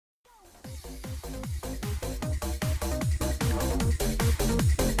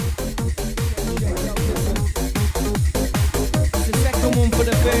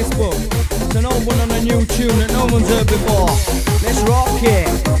Facebook. It's an old one on a new tune that no one's heard before. Let's rock it,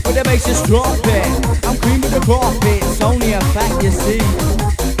 with the bass just drop it. I'm cream with the profit, it's only a fact you see.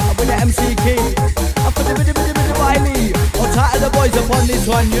 I'm with the MC Key, I'm for the Wiley. I'll title the boys up on this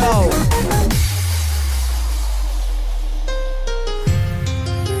one, yo.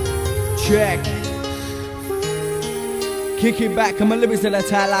 Check. Kick it back, and my lyrics will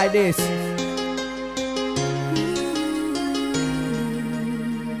attack like this.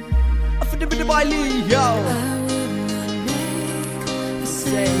 Yo,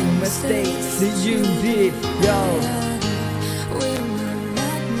 same mistakes that you did, yo.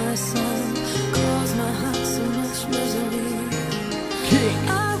 Kick,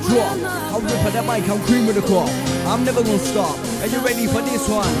 drop, I'll rip at the mic, I'm cream with the crop. I'm never gonna stop. Are you ready for this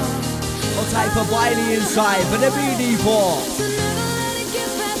one? I'll type a Wiley inside for the BD4.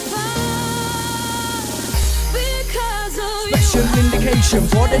 Special indication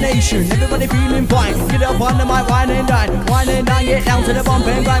for the nation. Everybody feeling fine. Get up on the mic, wine and dine. Wine and dine, get down to the bump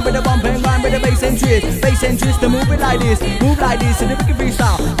and grind. With the bump and grind, with the bass and twist. Bass and twist, to move it like this. Move like this, and the wicked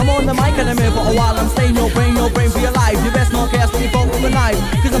freestyle. I'm on the mic and I'm here for a while. I'm staying your brain for your life. You best not cast when you fall with a knife.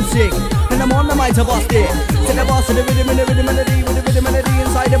 Cause I'm sick, and I'm on the mic to bust it. To the boss, to the rhythm and the rhythm melody. With the rhythm melody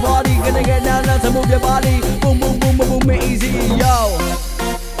inside the body. Gonna get down now to move your body. Boom, boom, boom, boom, boom, easy, yo.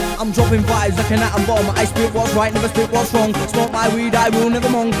 I'm dropping vibes like an atom bomb. I spit what's right, never spit what's wrong. Smoke my weed, I will never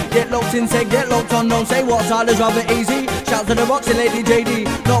mong. Get locked in, say get locked on. Don't say what's hard, rather easy. Shout to the Roxy lady JD.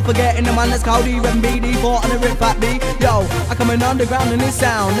 Not forgetting the man that's Cody, Rem BD4 and the Rip Fat B. Yo, I come in underground in this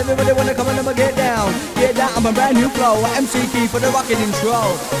sound. Everybody wanna come and never get down. Get down, I'm a brand new flow. MC Key for the rocket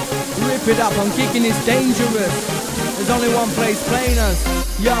intro. Rip it up, I'm kicking, it's dangerous. There's only one place playing us.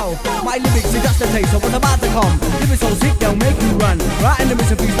 Yo, my lyrics are just a taste of what's about to come. Lyrics so sick, they'll make you run. Writing the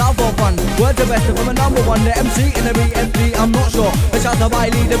missing freestyle for fun. Words are best from a number one. The MC in the BFD, I'm not sure. But shout to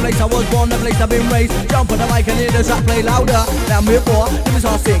Wiley, the place I was born, the place I've been raised. Jump on the mic and hear the track play louder. Now I'm here for lyrics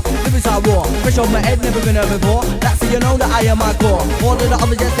are sick, lyrics are raw. Fresh on my head, never been heard before. That's how you know that I am my core. All of the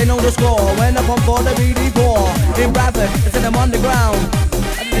others, yes, they know the score. When I pump for the BD4 in Bradford, it's in them underground.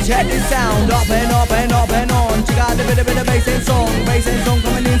 Check this sound, up and up and up and on. She got a bit of bass and song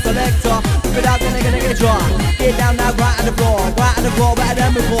coming in selector. Rip it out, then they're gonna get dry. Get down now, right on the floor, better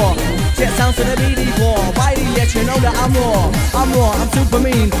than before. Check sounds to the BD4. Wiley, yes, you know that I'm raw, I'm super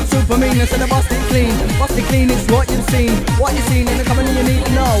mean, instead of busting clean, it's what you've seen, and the company you need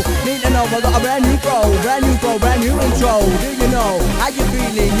to know, I got a brand new flow, brand new intro. Do you know how you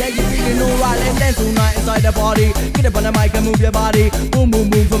feeling? Yeah, you feeling alright. Let's dance all night inside the party. Get up on the mic and move your body. Boom, boom,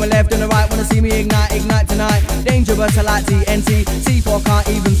 boom. From the left and the right, wanna see me ignite tonight. Dangerous, I like TNT. C4 can't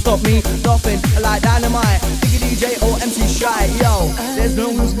even stop me. Stopping, I like dynamite. Biggie DJ or MC Shy, yo. There's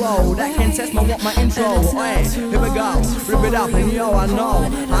no flow that can test what my intro. Hey, here we go, rip it up and yo, I know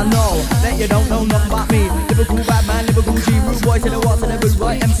that you don't know nothing about me. Liverpool bad man, Liverpool G, rude boy to the what to the big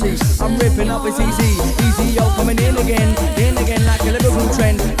boy MC. I'm ripping up, it's easy, yo, coming in again like a Liverpool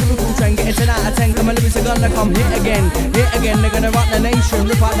trend, getting 10 out of 10. Come on, lyrics are gonna come hit again, they're gonna rock the nation.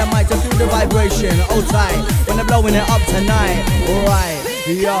 Rip out the mic to feel the vibration, hold tight, when they're blowing it up tonight, alright,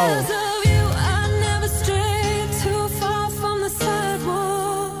 yo.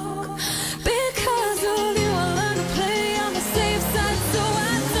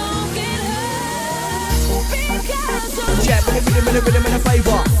 Rhythm in a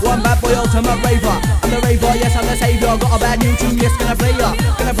favour. One bad boy, ultimate raver. I'm the raver, yes, I'm the saviour. Got a bad new tune, yes, gonna play ya.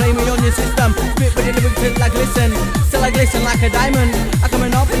 Gonna play me on your system. Spit with the lyrics like glisten. Still I glisten like a diamond. I'm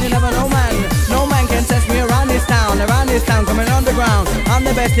coming up and you never know, man. No man can test me around this town, coming underground. I'm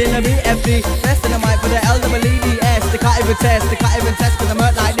the best in the BFD. Best in the mic for the LWEDS. They can't even test, cause I'm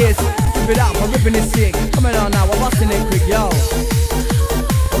hurt like this. Rip it up, I'm ripping it sick. Coming on now, I'm busting it quick, yo.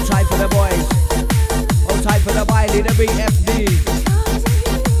 Hold tight for the boys. Hold tight for the Wiley, the BFD.